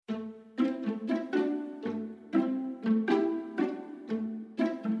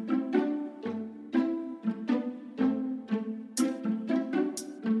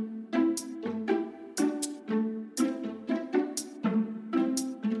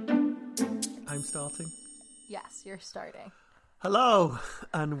starting? Yes, you're starting. Hello,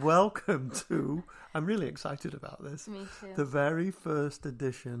 and welcome to, I'm really excited about this. Me too. The very first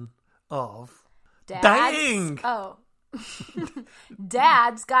edition of DGANG! Oh.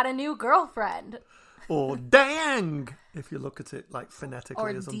 Dad's got a new girlfriend. Or DGANG, if you look at it like phonetically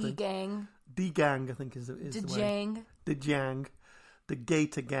or something. DGANG. DGANG, I think is the way. DGANG. DGANG. The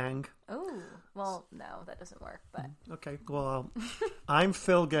Gator Gang. Oh, well, no, that doesn't work, but... Okay, well, I'm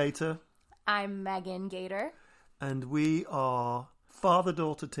Phil Gator. I'm Megan Gator. And we are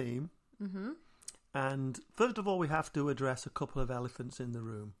father-daughter team. Mm-hmm. And first of all, we have to address a couple of elephants in the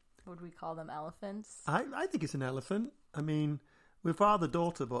room. Would we call them elephants? I think it's an elephant. I mean, we're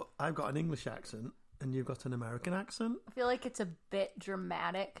father-daughter, but I've got an English accent and you've got an American accent. I feel like it's a bit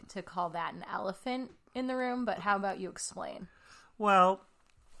dramatic to call that an elephant in the room, but how about you explain? Well,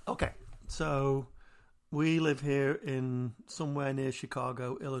 okay. So we live here in somewhere near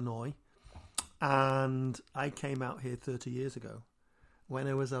Chicago, Illinois. And I came out here 30 years ago when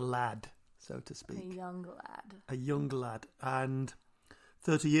I was a lad, so to speak. A young lad. A young lad. And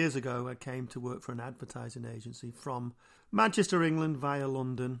 30 years ago, I came to work for an advertising agency from Manchester, England, via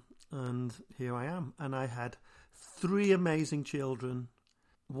London. And here I am. And I had 3 amazing children.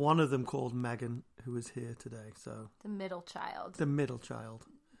 One of them called Megan, who is here today. So the middle child. The middle child.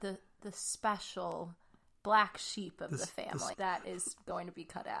 The special black sheep of the family. That is going to be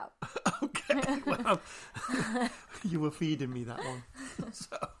cut out. Okay, well, you were feeding me that one.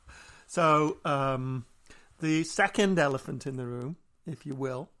 So, the second elephant in the room, if you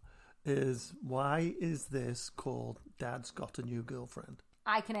will, is why is this called Dad's Got a New Girlfriend?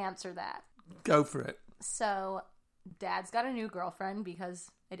 I can answer that. Go for it. So, Dad's got a new girlfriend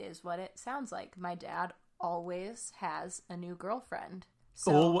because it is what it sounds like. My dad always has a new girlfriend.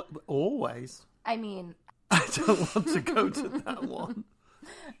 So, always? I mean... I don't want to go to that one.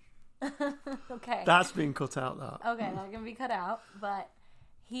 Okay. That's been cut out, that. Okay, that can be cut out. But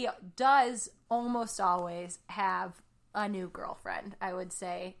he does almost always have a new girlfriend, I would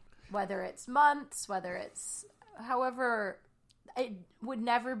say. Whether it's months, whether it's... However, it would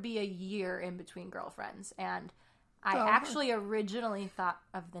never be a year in between girlfriends. And I actually originally thought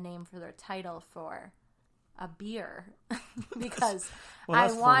of the name for their title for a beer because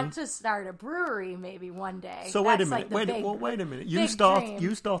I want to start a brewery maybe one day. So wait a minute. Wait a minute. You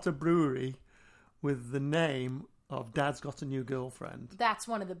start a brewery with the name of Dad's Got a New Girlfriend. That's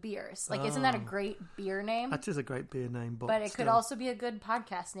one of the beers. Like, isn't that a great beer name? That is a great beer name, but it could also be a good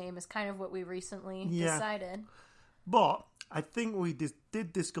podcast name. Is kind of what we recently decided. But I think we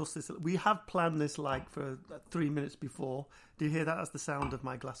did discuss this. We have planned this like for 3 minutes before. Do you hear that as the sound of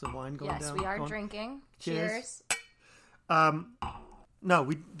my glass of wine going down? Yes, we are drinking. Cheers.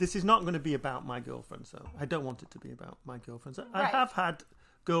 No, this is not going to be about my girlfriend, so I don't want it to be about my girlfriend. So I have had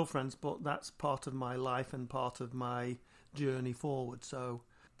girlfriends, but that's part of my life and part of my journey forward. So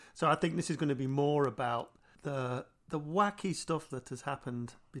I think this is going to be more about the wacky stuff that has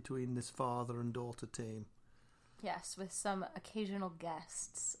happened between this father and daughter team. Yes, with some occasional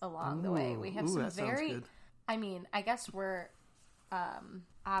guests along the way. We have some very... I mean, I guess we're...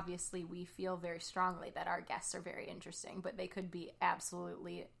 obviously, we feel very strongly that our guests are very interesting, but they could be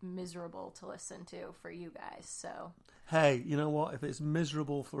absolutely miserable to listen to for you guys, so... Hey, you know what? If it's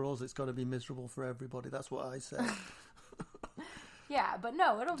miserable for us, it's got to be miserable for everybody. That's what I say. Yeah, but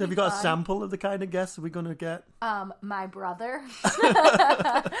no, it'll be fun. Have you got a sample of the kind of guests we're going to get? My brother.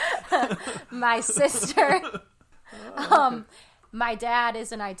 My sister. My dad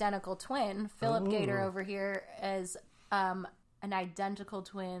is an identical twin. Philip Gator over here is an identical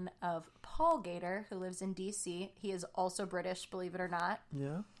twin of Paul Gator, who lives in D.C. He is also British, believe it or not.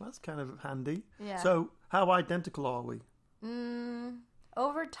 Yeah, that's kind of handy. Yeah. So, how identical are we?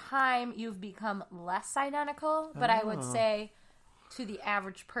 Over time, you've become less identical, but I would say to the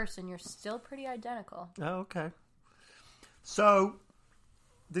average person, you're still pretty identical. Oh, okay. So,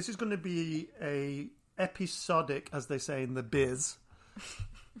 this is going to be a episodic, as they say in the biz.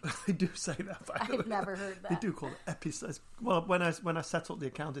 They do say that. I've never heard that. They do call it episodic. Well, when I set up the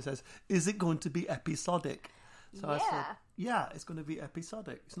account, it says, "Is it going to be episodic?" So I said, "Yeah, it's going to be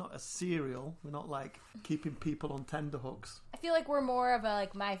episodic. It's not a serial. We're not like keeping people on tenterhooks." I feel like we're more of a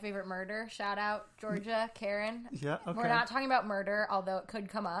My Favorite Murder. Shout out Georgia, Karen. Yeah, okay. We're not talking about murder, although it could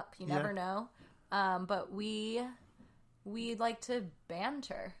come up. You never know. But we like to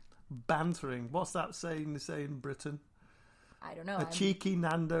banter. Bantering. What's that saying they say in Britain? I don't know. A cheeky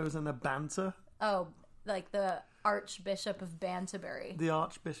Nando's and a banter? Oh, like the Archbishop of Banterbury. The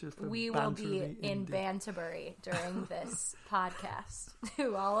Archbishop of We will be in Banterbury during this podcast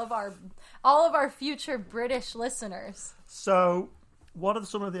to all of our future British listeners. So, what are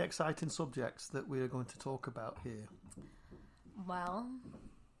some of the exciting subjects that we are going to talk about here? Well,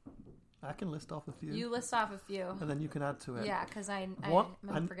 I can list off a few. You list off a few. And then you can add to it. Yeah, because I'm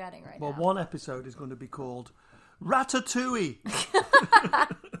forgetting right now. Well, one episode is going to be called Ratatouille.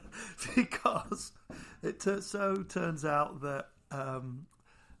 Because it turns out that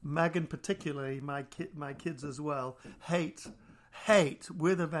Megan, particularly, my kids as well, hate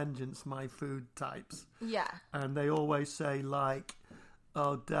with a vengeance my food types. Yeah. And they always say, like,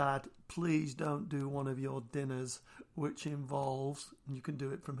 oh, Dad, please don't do one of your dinners which involves, and you can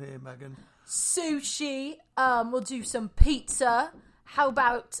do it from here, Megan. Sushi. We'll do some pizza. How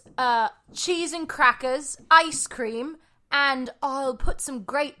about cheese and crackers, ice cream, and I'll put some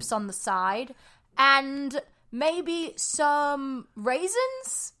grapes on the side, and maybe some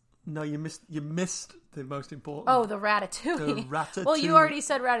raisins? No, you missed the most important. Oh, the ratatouille. The ratatouille. Well, you already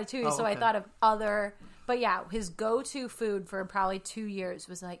said ratatouille, so okay. I thought of other. But yeah, his go-to food for probably 2 years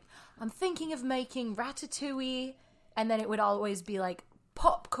was like, I'm thinking of making ratatouille, and then it would always be like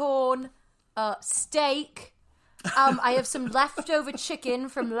popcorn, steak. I have some leftover chicken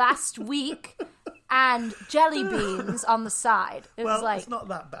from last week, and jelly beans on the side. It's not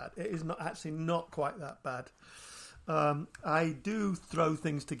that bad. It is not quite that bad. I do throw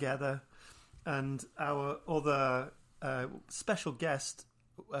things together, and our other special guest,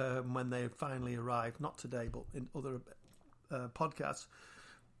 when they finally arrive, not today, but in other podcasts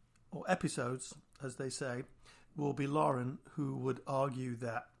or episodes, as they say, will be Lauren, who would argue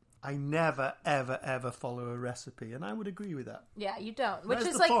that I never, ever, ever follow a recipe, and I would agree with that. Yeah, you don't, which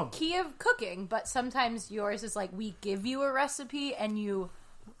is fun. Key of cooking, but sometimes yours is like, we give you a recipe, and you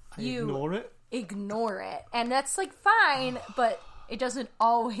ignore it, and that's fine, but it doesn't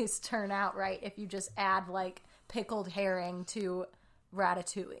always turn out right if you just add pickled herring to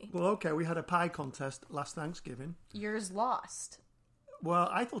ratatouille. Well, okay, we had a pie contest last Thanksgiving. Yours lost. Well,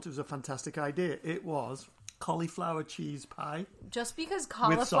 I thought it was a fantastic idea. It was cauliflower cheese pie. Just because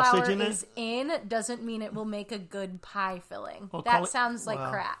cauliflower is in doesn't mean it will make a good pie filling. Well, that sounds like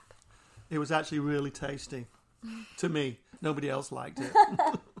crap. It was actually really tasty. To me. Nobody else liked it.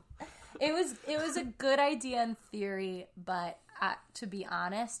 It was a good idea in theory, but to be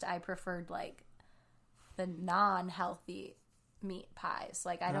honest, I preferred the non-healthy meat pies.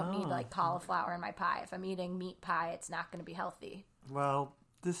 I don't need cauliflower in my pie. If I'm eating meat pie, it's not going to be healthy. Well,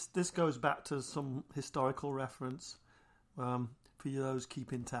 this goes back to some historical reference for those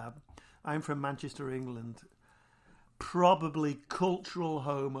keeping tab. I'm from Manchester, England. Probably cultural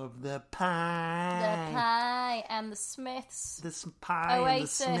home of the pie. The pie and the Smiths. The pie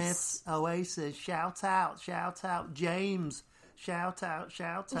Oasis. And the Smiths. Oasis. Shout out. James. Shout out.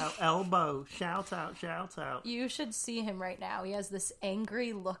 Elbow. Shout out. You should see him right now. He has this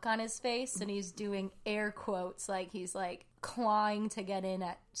angry look on his face, and he's doing air quotes like he's clawing to get in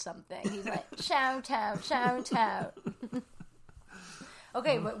at something. He's like, shout out.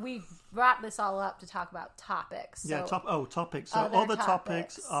 Okay, but we brought this all up to talk about topics. So topics. So other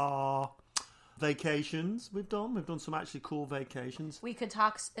topics are vacations we've done some actually cool vacations. We could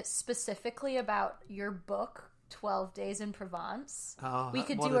talk specifically about your book, 12 Days in Provence. We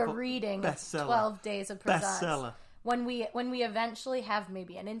could do a reading of 12 Days of Provence. Bestseller. When we eventually have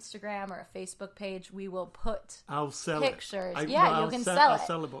maybe an Instagram or a Facebook page, we will put pictures. You can sell it. I'll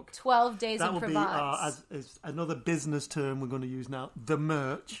sell a book. 12 Days in Provence. That will be as another business term we're going to use now, the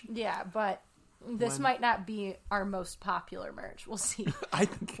merch. Yeah, but this might not be our most popular merch. We'll see. I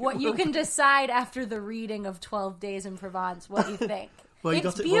think what you can decide after the reading of 12 Days in Provence, what you think. Well,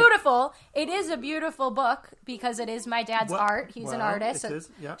 it's beautiful. It is a beautiful book because it is my dad's art. He's an artist. It is,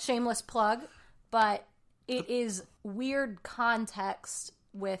 yeah. Shameless plug. But it is weird context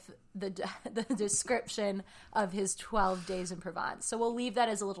with the description of his 12 Days in Provence. So we'll leave that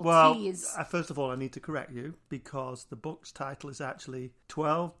as a little tease. First of all, I need to correct you because the book's title is actually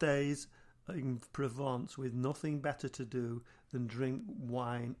 12 Days in Provence with nothing better to do than drink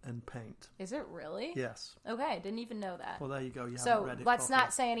wine and paint. Is it really? Yes. Okay, I didn't even know that. Well, there you go. You haven't read it. So let's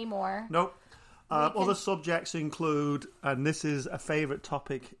not say any more. Nope. Other subjects include, and this is a favourite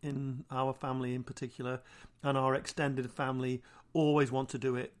topic in our family in particular, and our extended family always want to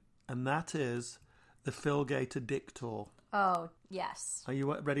do it, and that is the Phil Gator Dick Tour. Oh, yes. Are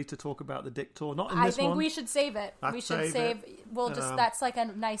you ready to talk about the Dick Tour? Not in this one. I think we should save it. We should save. We'll just. That's like a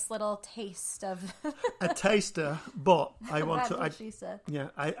nice little taste of. A taster, but I want That's to. what she said. Yeah,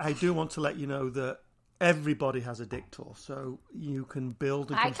 I do want to let you know that everybody has a Dick Tour, so you can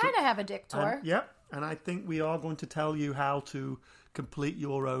build. I kind of have a Dick Tour. And I think we are going to tell you how to complete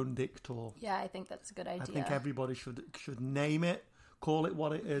your own Dick Tour. Yeah, I think that's a good idea. I think everybody should name it, call it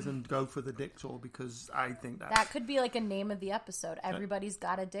what it is and go for the dick tour, because I think that could be like a name of the episode. Everybody's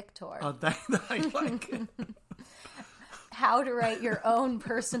got a dick tour. Oh, I like it. How to write your own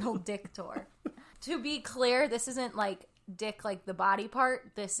personal dick tour. To be clear, this isn't like dick like the body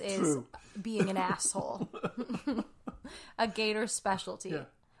part. This is True. Being an asshole. A gator specialty. Yeah.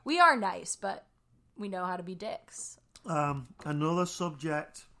 We are nice, but we know how to be dicks. Another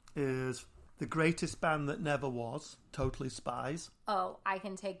subject is the greatest band that never was, Totally Spies. Oh, I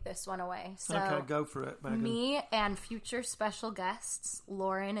can take this one away. So, okay, go for it, Megan. Me and future special guests,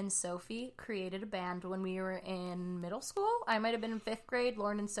 Lauren and Sophie, created a band when we were in middle school. I might have been in 5th grade,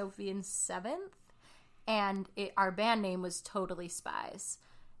 Lauren and Sophie in 7th. And our band name was Totally Spies.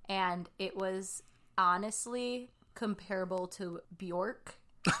 And it was honestly comparable to Bjork.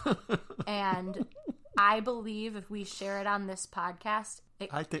 And I believe if we share it on this podcast,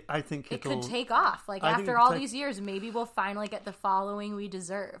 I think it could take off. Like, after all these years, maybe we'll finally get the following we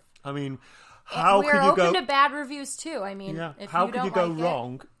deserve. I mean, how could you go... We're open to bad reviews, too. I mean, yeah. if how you could don't you go like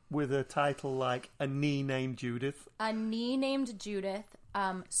wrong with a title like A Knee Named Judith? A Knee Named Judith.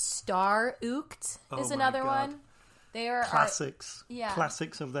 Star Ooked is my another God. one. They are Classics. yeah.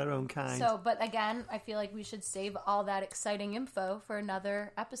 Classics of their own kind. So, but again, I feel like we should save all that exciting info for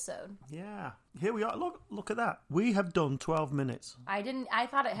another episode. Yeah. Here we are. Look at that. We have done 12 minutes. I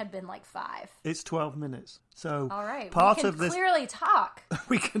thought it had been like 5. It's 12 minutes. So all right. Part we can of this clearly talk.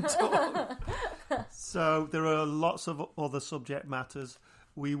 we can talk. So there are lots of other subject matters.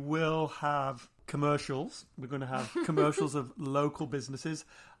 We will have commercials. We're going to have commercials of local businesses.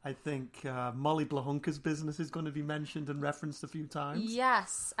 I think Molly Blahunka's business is going to be mentioned and referenced a few times.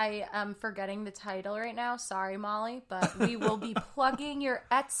 Yes, I am forgetting the title right now. Sorry, Molly, but we will be plugging your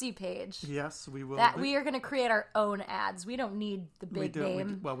Etsy page. Yes, we will. We are going to create our own ads. We don't need the big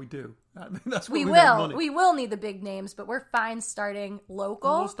name. We do. I mean, that's what we make will. money. We will need the big names, but we're fine starting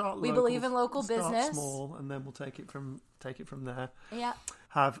local. We'll start we believe in local business. Start small, and then we'll take it from there. Yeah.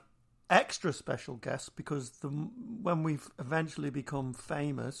 Have extra special guests, because when we've eventually become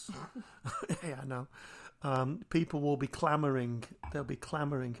famous, yeah, I know, people will be clamoring. They'll be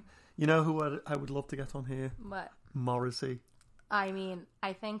clamoring. You know who I would love to get on here? What? Morrissey. I mean,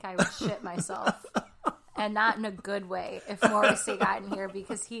 I think I would shit myself, and not in a good way, if Morrissey got in here,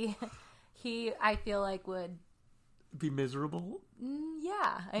 because he I feel like would be miserable.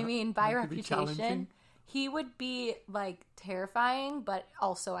 Yeah, I mean, by reputation. He would be, like, terrifying, but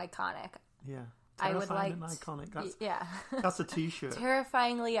also iconic. Yeah. I would like... and iconic. Yeah. That's a t-shirt.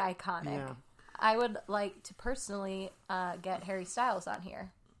 Terrifyingly iconic. Yeah. I would like to personally get Harry Styles on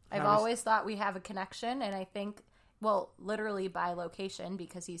here. I've always thought we have a connection, and I think, well, literally by location,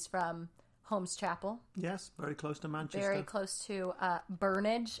 because he's from Holmes Chapel. Yes, very close to Manchester. Very close to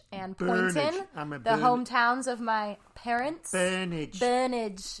Burnage and Burnage. Poynton, the hometowns of my parents.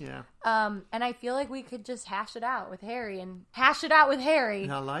 Burnage. Yeah. And I feel like we could just hash it out with Harry.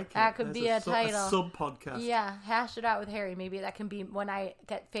 Yeah, I like it. That could be a title. A sub-podcast. Yeah, hash it out with Harry. Maybe that can be, when I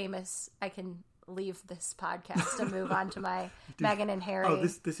get famous, I can leave this podcast and move on to my Meghan and Harry. Oh,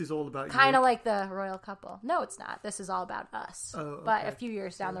 this is all about you. Kind of like the royal couple. No, it's not. This is all about us. Oh, okay. But a few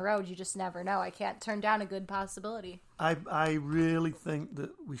years down the road, you just never know. I can't turn down a good possibility. I really think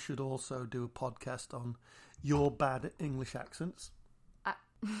that we should also do a podcast on your bad English accents.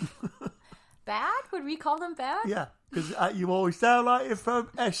 Bad? Would we call them bad? Yeah, because you always sound like you're from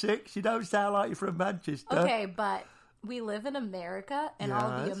Essex. You don't sound like you're from Manchester. Okay, but we live in America, and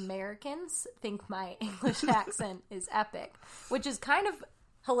all the Americans think my English accent is epic, which is kind of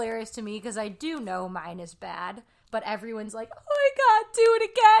hilarious to me, because I do know mine is bad, but everyone's like, oh my god,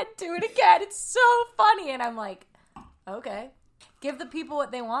 do it again, it's so funny, and I'm like, okay, give the people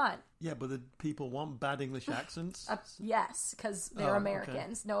what they want. Yeah, but the people want bad English accents. Yes, because they're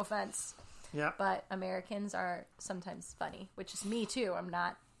Americans, no offense. Yeah. But Americans are sometimes funny, which is me too. I'm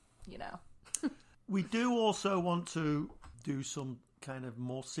not, We do also want to do some kind of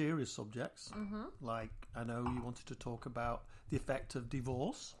more serious subjects. Mm-hmm. Like, I know you wanted to talk about the effect of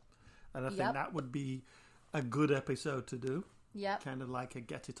divorce. And I think that would be a good episode to do. Yep. Kind of like a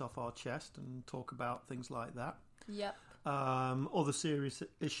get it off our chest and talk about things like that. Yep. Other serious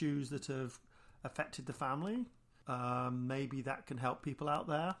issues that have affected the family. Maybe that can help people out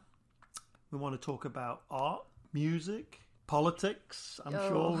there. We want to talk about art, music, politics. I'm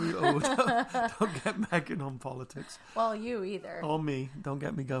sure we don't get Megan on politics. Well, you either. Or me. Don't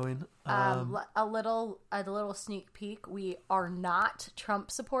get me going. A little sneak peek. We are not Trump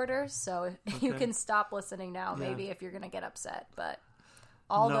supporters, so you can stop listening now. Maybe if you're going to get upset, but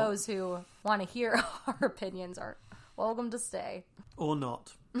all those who want to hear our opinions are welcome to stay or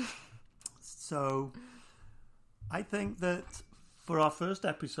not. So, I think that for our first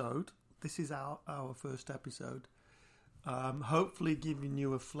episode, this is our first episode, hopefully giving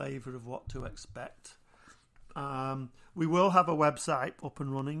you a flavour of what to expect. We will have a website up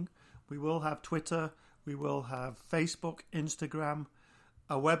and running. We will have Twitter. We will have Facebook, Instagram,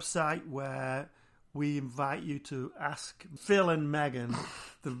 a website where we invite you to ask Phil and Megan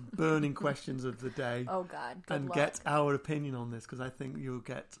the burning questions of the day. Oh, God. Good and luck. Get our opinion on this, because I think you'll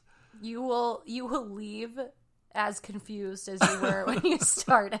get... You will leave as confused as you were when you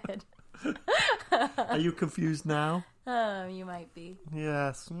started. Are you confused now? You might be.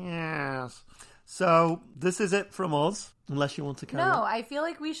 Yes. So, this is it from us, unless you want to carry on. No, I feel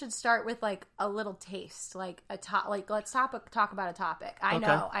like we should start with, like, a little taste. Like, let's talk about a topic. I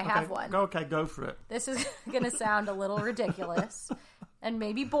know, I have one. Okay, go for it. This is going to sound a little ridiculous and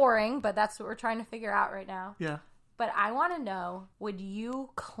maybe boring, but that's what we're trying to figure out right now. Yeah. But I want to know, would you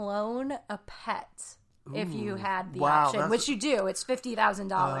clone a pet if you had the wow, option? Which you do. It's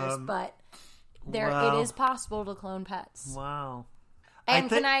 $50,000, but it is possible to clone pets. Wow.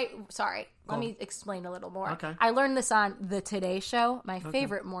 And let me explain a little more. Okay. I learned this on The Today Show, my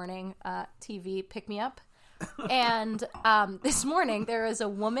favorite morning TV pick-me-up. And this morning, there is a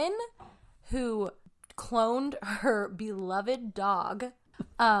woman who cloned her beloved dog,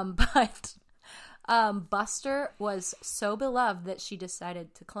 but Buster was so beloved that she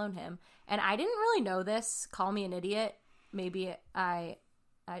decided to clone him. And I didn't really know this. Call me an idiot. Maybe I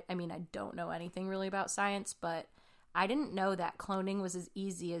mean, I don't know anything really about science, but I didn't know that cloning was as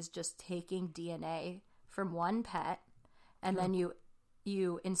easy as just taking DNA from one pet and then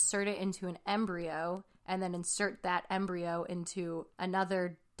you insert it into an embryo and then insert that embryo into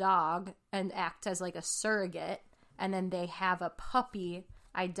another dog and act as like a surrogate, and then they have a puppy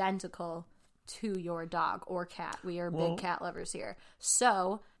identical to your dog or cat. We are big cat lovers here.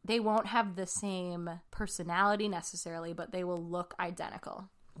 So they won't have the same personality necessarily, but they will look identical.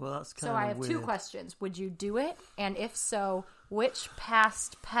 Well, that's kind of So I have weird. 2 questions. Would you do it? And if so, which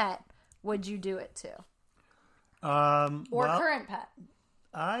past pet would you do it to? Or current pet?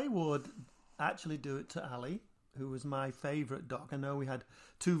 I would actually do it to Ali, who was my favourite dog. I know we had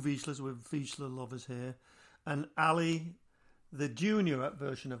 2 Vizslas with Vizsla lovers here. And Ali, the junior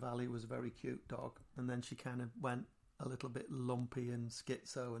version of Ali, was a very cute dog. And then she kind of went a little bit lumpy and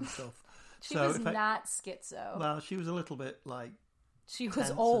schizo and stuff. She was not schizo. Well, she was a little bit like... She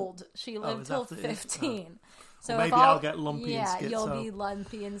was old. She lived till 15. So maybe I'll get lumpy and schizo. Yeah, you'll be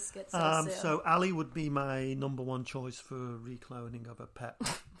lumpy and schizo soon. So Ali would be my number 1 choice for recloning of a pet.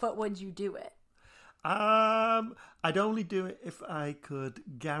 But would you do it? I'd only do it if I could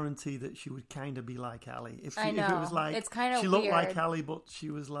guarantee that she would kind of be like Ali. If it was like it's kind of she looked weird. like Ali, but she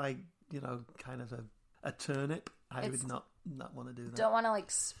was like, kind of a turnip, I would not want to do that. Don't want to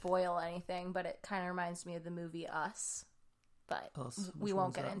like spoil anything, but it kind of reminds me of the movie Us. But we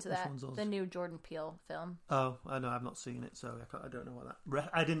won't get into that. The new Jordan Peele film. Oh, I know. I've not seen it, so I don't know what that...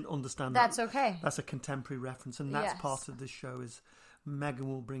 I didn't understand that. That's that. okay. That's a contemporary reference, and that's part of this show is Megan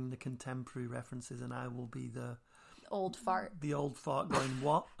will bring the contemporary references, and I will be the... old fart. The old fart going,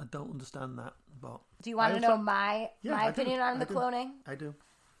 what? I don't understand that. But do you want to know my opinion on the cloning? I do.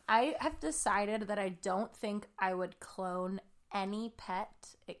 I have decided that I don't think I would clone any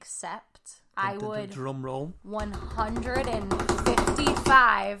pet except I would drum roll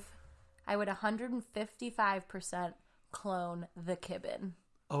 155. I would 155% clone the Kibben.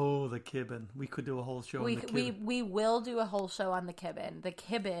 Oh, the Kibben. We could do a whole show on the Kibben. We will do a whole show on the Kibben. The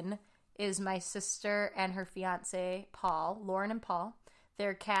Kibben is my sister and her fiance Paul, Lauren and Paul.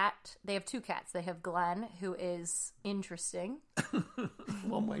 Their cat, they have 2 cats. They have Glenn, who is interesting.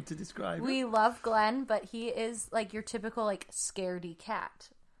 One way to describe it. We love Glenn, but he is like your typical like scaredy cat.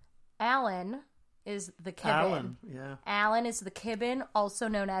 Alan is the Kibben. Alan is the Kibben, also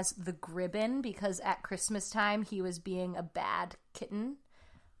known as the Gribben, because at Christmas time he was being a bad kitten.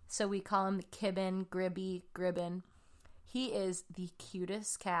 So we call him the Kibben, Gribby, Gribben. He is the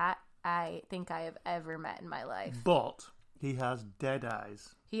cutest cat I think I have ever met in my life. But he has dead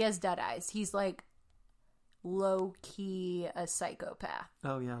eyes. He has dead eyes. He's like low-key a psychopath.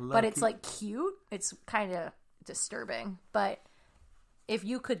 Oh, yeah. But it's like cute. It's kind of disturbing. But if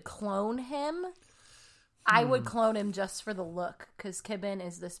you could clone him, I would clone him just for the look. Because Kibben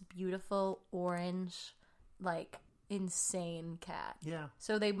is this beautiful orange, like, insane cat. Yeah.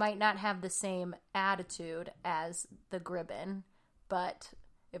 So they might not have the same attitude as the Gribben. But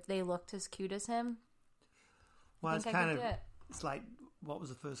if they looked as cute as him... Well, it's it's like, what was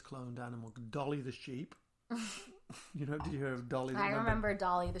the first cloned animal? Dolly the sheep. Did you hear of Dolly? I remember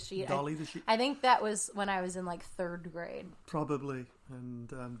Dolly the sheep. Dolly the sheep. I think that was when I was in like 3rd grade. Probably.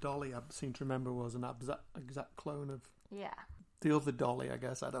 And Dolly, I seem to remember, was an exact clone of... Yeah. the other dolly, I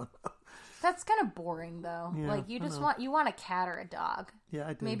guess. I don't know. That's kind of boring, though. Yeah, like, you want a cat or a dog. Yeah,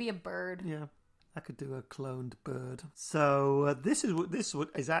 I do. Maybe a bird. Yeah, I could do a cloned bird. So this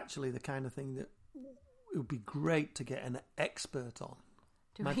is actually the kind of thing that it would be great to get an expert on.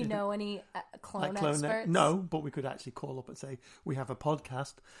 Do we know any clone experts? No, but we could actually call up and say, we have a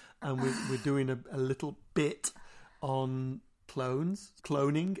podcast and we're doing a little bit on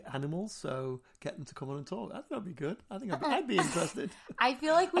cloning animals, so get them to come on and talk. I think that'd be good. I think I'd be interested. I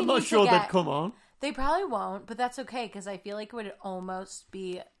feel like I'm not sure they'd come on. They probably won't, but that's okay, because I feel like it would almost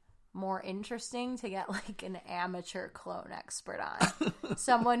be more interesting to get like an amateur clone expert on.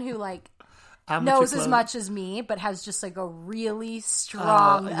 Someone who like knows as much as me, but has just like a really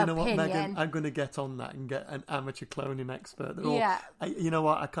strong opinion. Know what, Megan? I'm going to get on that and get an amateur cloning expert. You know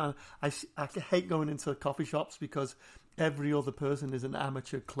what? I hate going into coffee shops because every other person is an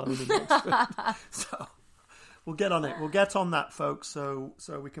amateur cloning expert. So we'll get on it. We'll get on that, folks. So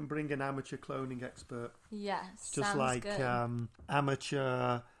we can bring an amateur cloning expert. Yes, just like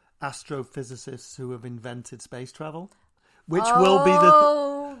amateur astrophysicists who have invented space travel. Which will be the...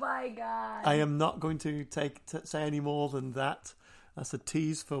 Oh, my God. I am not going to say any more than that. That's a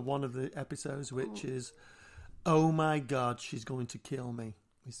tease for one of the episodes, which is, oh, my God, she's going to kill me.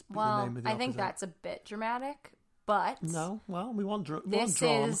 Well, the name of the I think that's a bit dramatic, but... No, well, we want drama.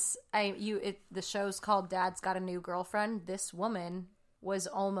 The show's called Dad's Got a New Girlfriend. This woman was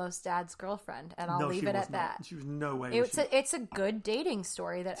almost Dad's girlfriend, and I'll leave it at that. She was no way. It's a good dating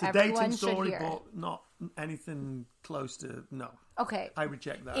story that everyone should hear. But not anything close to no. Okay, I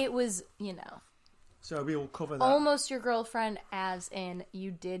reject that. It was, So we will cover that. Almost your girlfriend, as in you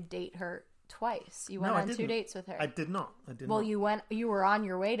did date her twice. You went on 2 dates with her. I did not. Well, you were on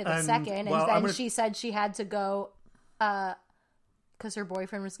your way to the second, and then she said she had to go. Because her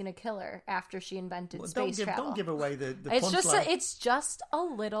boyfriend was going to kill her after she invented space travel. Don't give away the it's just a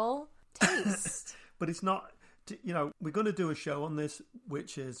little taste. But it's not, we're going to do a show on this,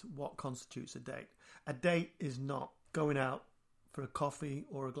 which is what constitutes a date. A date is not going out for a coffee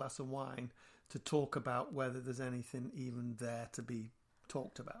or a glass of wine to talk about whether there's anything even there to be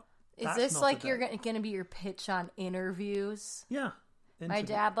talked about. Is this like you're going to be your pitch on interviews? Yeah. My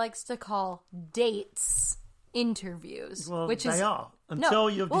dad likes to call dates interviews. Well, which they are. Until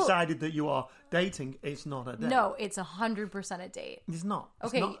you've decided that you are dating, it's not a date. No, it's 100% a date. It's not.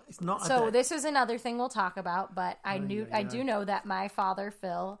 Okay. It's not a date. So this is another thing we'll talk about, but I do know that my father,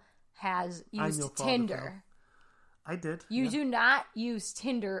 Phil, has used Tinder. I did. You do not use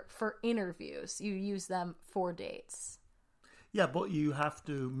Tinder for interviews. You use them for dates. Yeah, but you have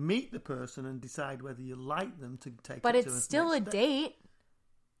to meet the person and decide whether you like them to take But it to it's still a date.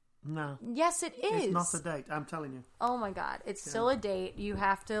 No. Yes, it is. It's not a date, I'm telling you. Oh my God. It's still a date. You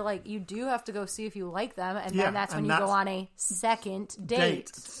have to, you do have to go see if you like them, and then that's when you go on a second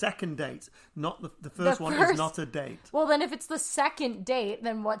date. Second date. Not the first one is not a date. Well, then if it's the second date,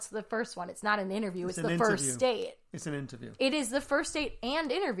 then what's the first one? It's not an interview. It's the first date. It's an interview. It is the first date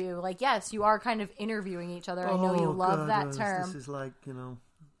and interview. Yes, you are kind of interviewing each other. I know you love that term. This is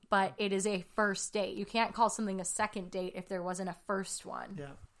But it is a first date. You can't call something a second date if there wasn't a first one.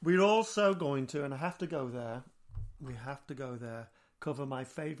 Yeah. We're also going to, and I have to go there, cover my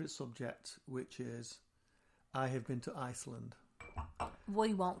favourite subject, which is I have been to Iceland.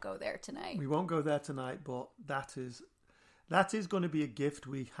 We won't go there tonight. We won't go there tonight, but that is going to be a gift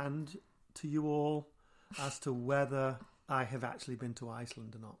we hand to you all as to whether I have actually been to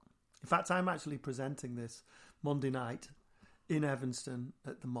Iceland or not. In fact, I'm actually presenting this Monday night in Evanston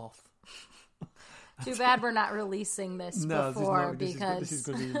at the Moth. Too bad we're not releasing this before, because this is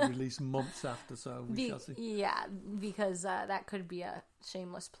going to be released months after, so we shall see. Yeah, because that could be a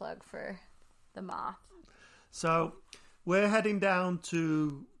shameless plug for the Moth. So we're heading down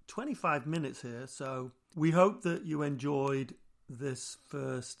to 25 minutes here, so we hope that you enjoyed this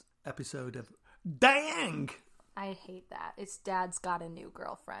first episode of DGANG. I hate that. It's Dad's Got a New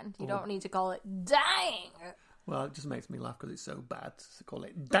Girlfriend. You don't need to call it DGANG. Well, it just makes me laugh because it's so bad to call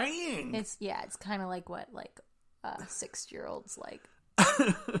it DGANG. It's kind of like what 6-year-olds like.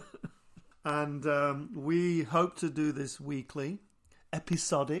 And we hope to do this weekly,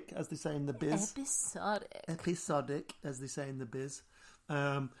 episodic, as they say in the biz. Episodic, as they say in the biz.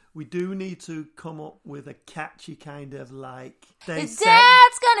 We do need to come up with a catchy kind of Dad's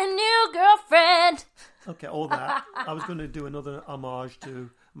got a new girlfriend. Okay, all that. I was going to do another homage to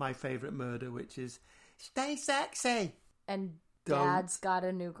my favourite murder, which is Stay Sexy. And Dad's got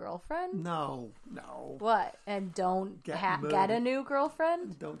a new girlfriend? No. What? And don't get a new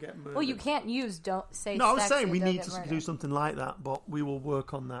girlfriend? Don't get murdered. Well, you can't use don't say No, I was sexy, saying we need to do something like that, but we will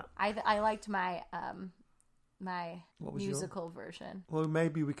work on that. I liked my my musical version. Well,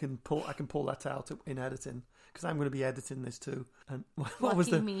 maybe I can pull that out in editing, because I'm going to be editing this too. And what was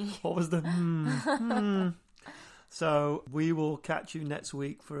the? So we will catch you next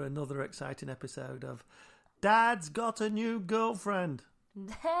week for another exciting episode of Dad's Got a New Girlfriend.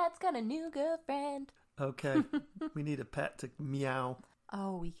 Dad's got a new girlfriend. Okay, we need a pet to meow.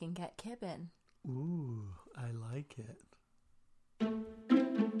 Oh, we can get Kibben. Ooh, I like it.